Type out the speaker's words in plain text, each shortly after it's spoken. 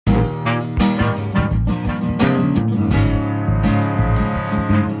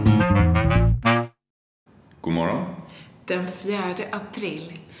Den 4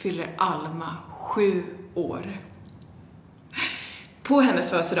 april fyller Alma 7 år. På hennes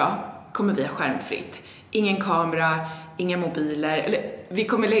födelsedag kommer vi ha skärmfritt. Ingen kamera, inga mobiler. Eller, vi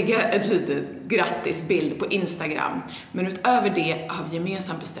kommer lägga ett litet grattisbild på Instagram. Men utöver det har vi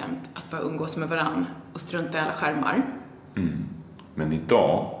gemensamt bestämt att bara umgås med varann och strunta i alla skärmar. Men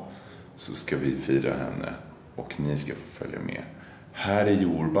idag så ska vi fira henne och ni ska få följa med. Här i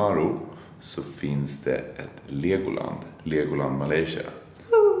Johor Bahru så finns det ett LEGOLAND Malaysia.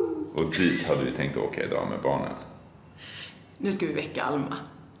 Och dit hade vi tänkt åka idag med barnen. Nu ska vi väcka Alma.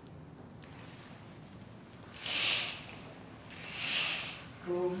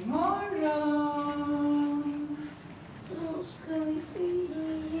 God morgon! Så ska vi till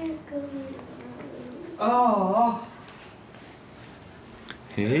Lego.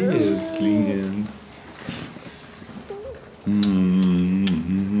 Hej älsklingen!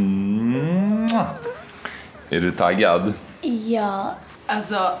 Är du taggad? Ja.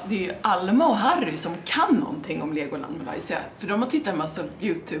 Alltså, det är ju Alma och Harry som kan någonting om Legoland Malaysia. För de har tittat en massa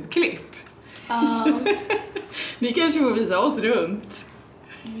YouTube-klipp. Ja. Ni kanske får visa oss runt.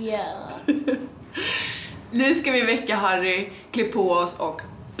 Ja. Nu ska vi väcka Harry, klä på oss och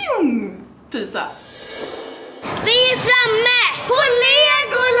pysa. Vi är framme på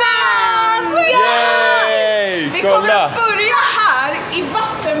Legoland! Yay! Vi kommer att börja här i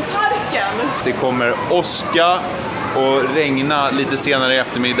vattenparken. Det kommer åska och regna lite senare i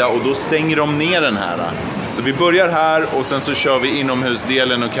eftermiddag och då stänger de ner den här. Så vi börjar här och sen så kör vi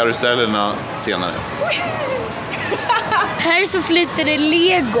inomhusdelen och karusellerna senare. Här så flyter det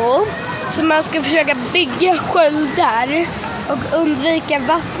Lego, så man ska försöka bygga sköldar och undvika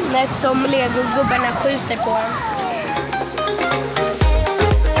vattnet som Lego-gubbarna skjuter på.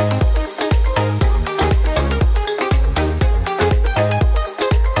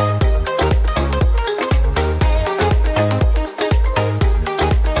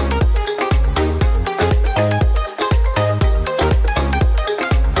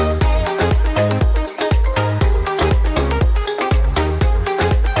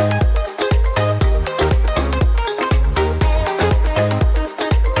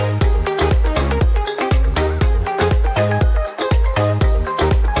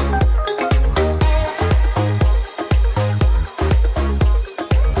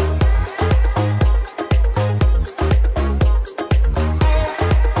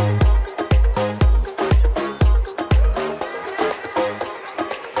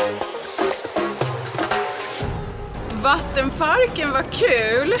 Vattenparken var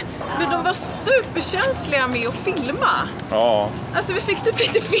kul, men de var superkänsliga med att filma. Ja. Alltså vi fick typ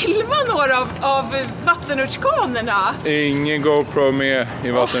inte filma några av vattenrutschkanorna. Ingen GoPro med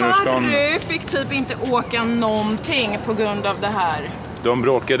i vattenrutschkanorna. Harry fick typ inte åka någonting på grund av det här. De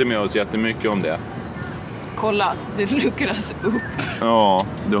bråkade med oss jättemycket om det. Kolla, det luckras upp. Ja,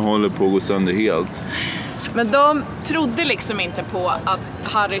 det håller på att gå sönder helt. Men de trodde liksom inte på att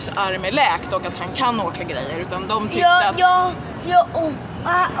Harrys arm är läkt och att han kan åka grejer, utan de tyckte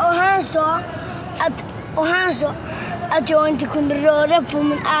och han sa att jag inte kunde röra på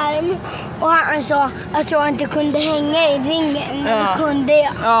min arm, och han sa att jag inte kunde hänga i ringen. Ja. Kunde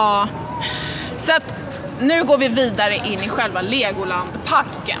jag. Ja. Så att nu går vi vidare in i själva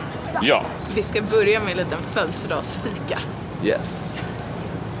Legolandparken. Ja. Vi ska börja med en liten födelsedagsfika. Yes.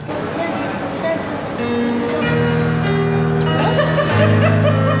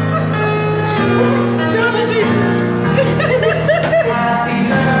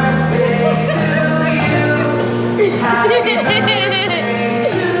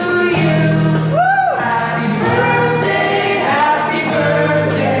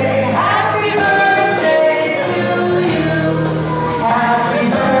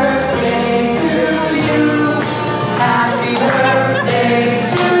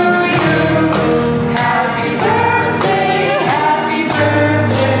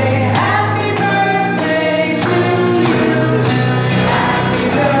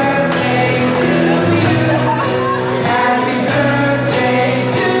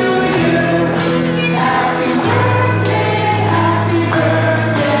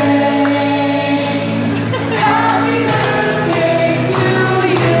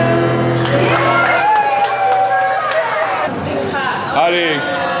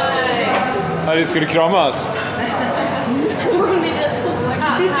 Harry, ska du kramas?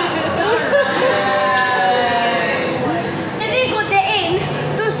 När vi gått in,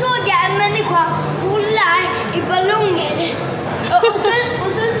 då såg jag en människa hålla i ballonger. Och sen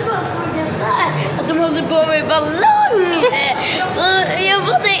såg jag där att de håller på med ballonger. Och jag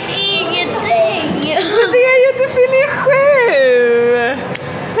fattade ingenting. Det är ju inte fyller 7!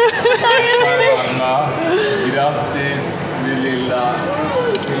 Alma, grattis!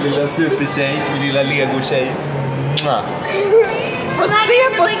 supertjej, min lilla Lego-tjej. Få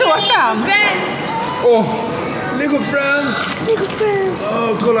se på tårtan! Lego Friends! Lego Friends!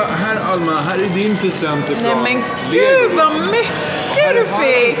 Kolla, här Alma, här är din present ifrån. Nej men gud vad mycket du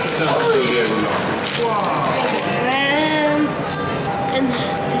fick! Friends. En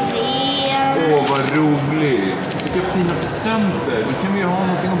ren. Vad roligt! Vilka fina presenter! Då kan vi ju ha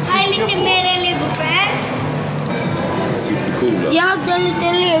någonting att Här är bygga lite på. mer än Lego Friends. Supercoola. Jag hade en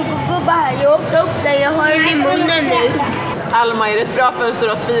liten Lego-gubbe här. Jag åkte upp den. Jag har den i munnen nu. Alma, är det ett bra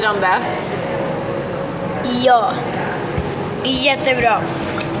födelsedagsfirande? Ja. Jättebra.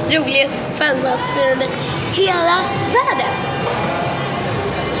 Roligast födelsedagsfirande hela världen.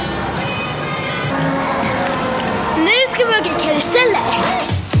 Nu ska vi åka karuseller.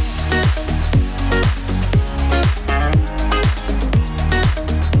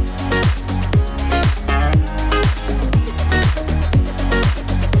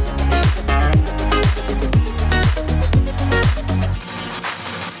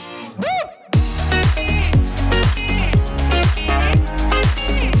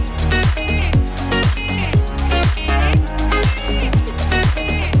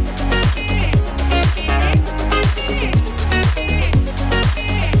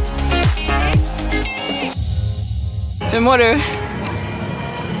 Hur mår du?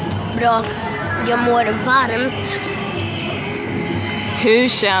 Bra. Jag mår varmt. Hur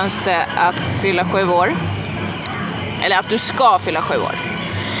känns det att fylla 7 år? Eller att du ska fylla 7 år?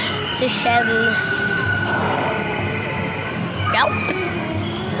 Det känns bra.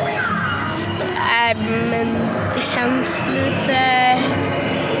 Men det känns lite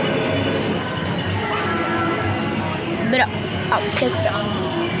bra. Ja, det känns bra.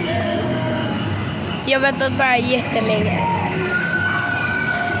 Jag har väntat bara jättelänge.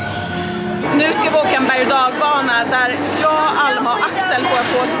 Nu ska vi åka en berg- och dalbana där jag, Alma och Axel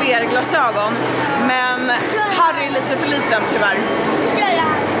får på oss VR-glasögon. Men Harry är lite för liten tyvärr.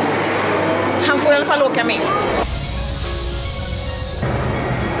 Han får i alla fall åka med.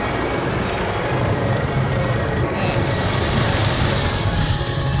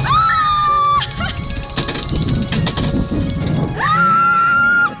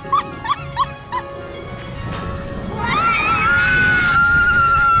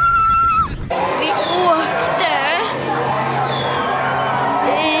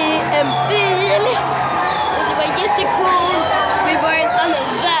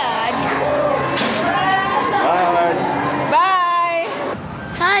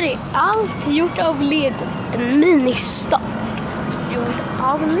 Allt gjort av Lego. En ministad gjord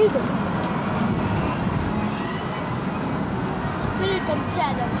av Lego. Förutom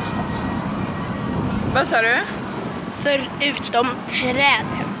träden förstås. Vad sa du? Förutom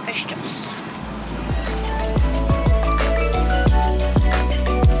träden förstås.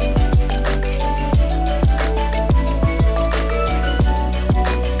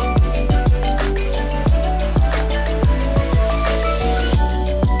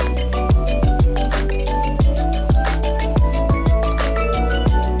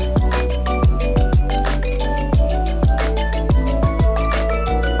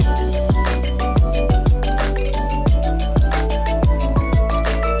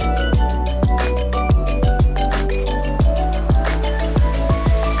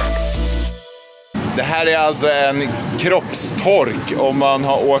 Det här är alltså en kroppstork. Om man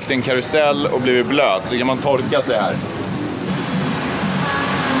har åkt en karusell och blivit blöt så kan man torka sig här.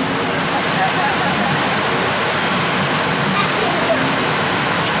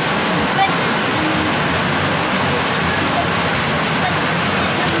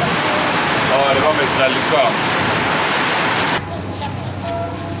 Ja, det var faktiskt väldigt skönt.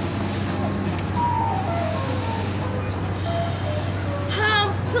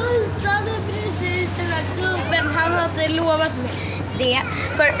 Han hade lovat mig det.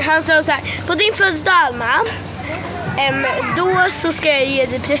 För han sa så här: på din födelsedag Alma, då så ska jag ge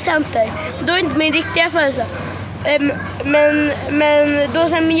dig presenter. Då är inte min riktiga födelsedag. Men då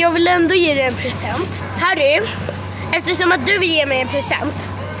sa han, jag vill ändå ge dig en present. Harry, eftersom att du vill ge mig en present,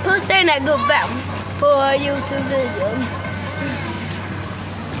 pussa den här gubben på YouTube-videon.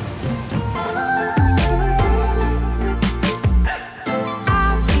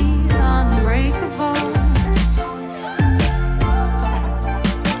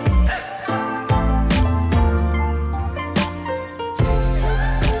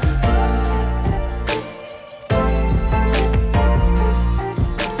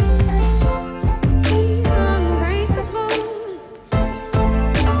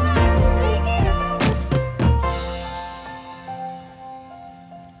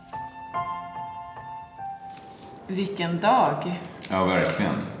 Vilken dag. Ja,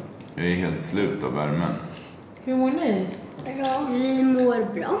 verkligen. Jag är helt slut av värmen. Hur mår ni? Bra. Vi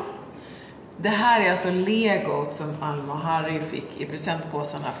mår bra. Det här är alltså legot som Alma och Harry fick i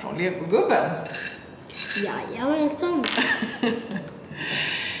presentpåsarna från Legogubben. Jajamensan.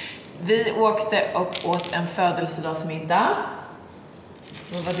 Vi åkte och åt en födelsedagsmiddag.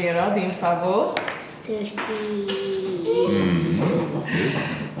 Vad var det då? Din favorit? Sushi. Just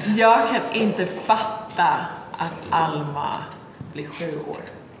det. Jag kan inte fatta att Alma blir 7 år.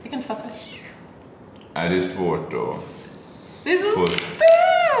 Jag kan inte fatta det. Nej, det är svårt att... Det är så stort!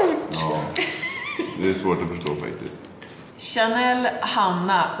 Ja, det är svårt att förstå faktiskt. Chanel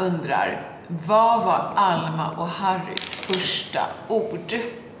Hanna undrar, vad var Alma och Harrys första ord?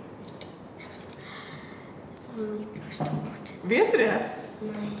 Mitt första ord. Vet du det?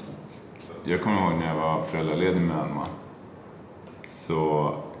 Nej. Jag kommer ihåg när jag var föräldraledig med Alma.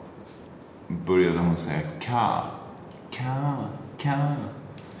 Så började hon säga ka.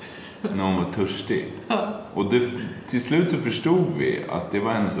 När hon var törstig. Och till slut så förstod vi att det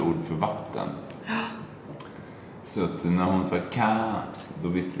var hennes ord för vatten. Så att när hon sa ka, då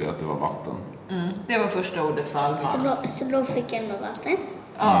visste vi att det var vatten. Det var första ordet för Alma. Så då fick jag något vatten.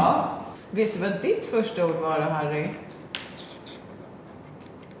 Ja. Vet du vad ditt första ord var då, Harry?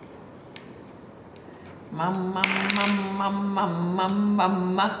 Mamma.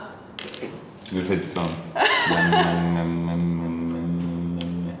 Det är faktiskt sant.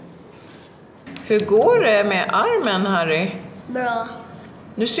 Hur går det med armen, Harry? Bra.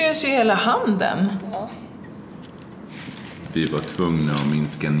 Nu syns ju hela handen. Ja. Vi var tvungna att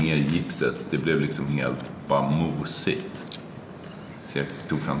minska ner gipset. Det blev liksom helt bara mosigt. Så jag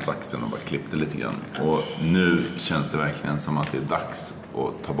tog fram saxen och bara klippte lite grann. Och nu känns det verkligen som att det är dags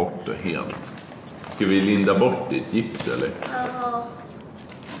att ta bort det helt. Ska vi linda bort ditt gips eller? Ja.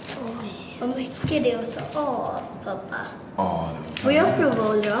 Oj. Vad mycket det är att ta av, pappa. Ja, Får jag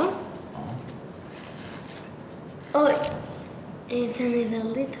prova att dra? Oj. Den är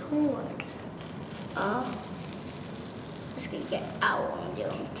väldigt hård. Ja. Jag ska ge om det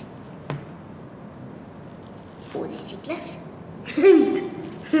ont. Godisglass.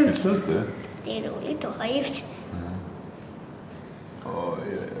 Känns det? Det är roligt att ha gift.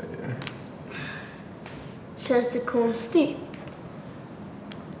 Oj. Känns det konstigt?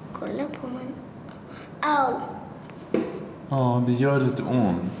 Kolla på mig. Au. Ja, det gör lite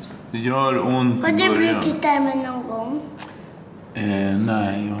ont. Det gör ont Har i du början. brutit armen någon gång?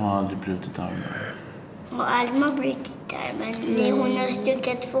 Nej, jag har aldrig brutit armen. Har Alma brutit armen? Nej, hon har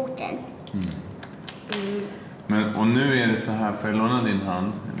stukat foten. Men, och nu är det så här, får jag låna din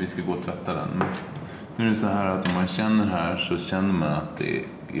hand? Vi ska gå och tvätta den. Nu är det så här att om man känner här så känner man att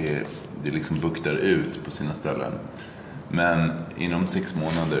det liksom buktar ut på sina ställen. Men inom 6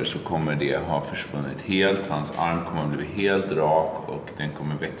 månader så kommer det ha försvunnit helt. Hans arm kommer att bli helt rak och den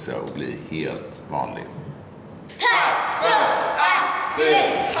kommer växa och bli helt vanlig. Tack för att du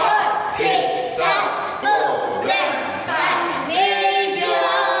har tittat på den här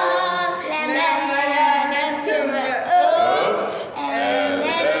videon. Lämna gärna en tumme upp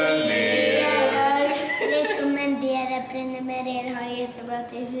eller ner. Rekommendera, prenumerera, ha jättebra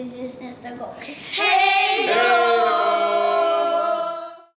tills vi ses nästa gång. Hej då!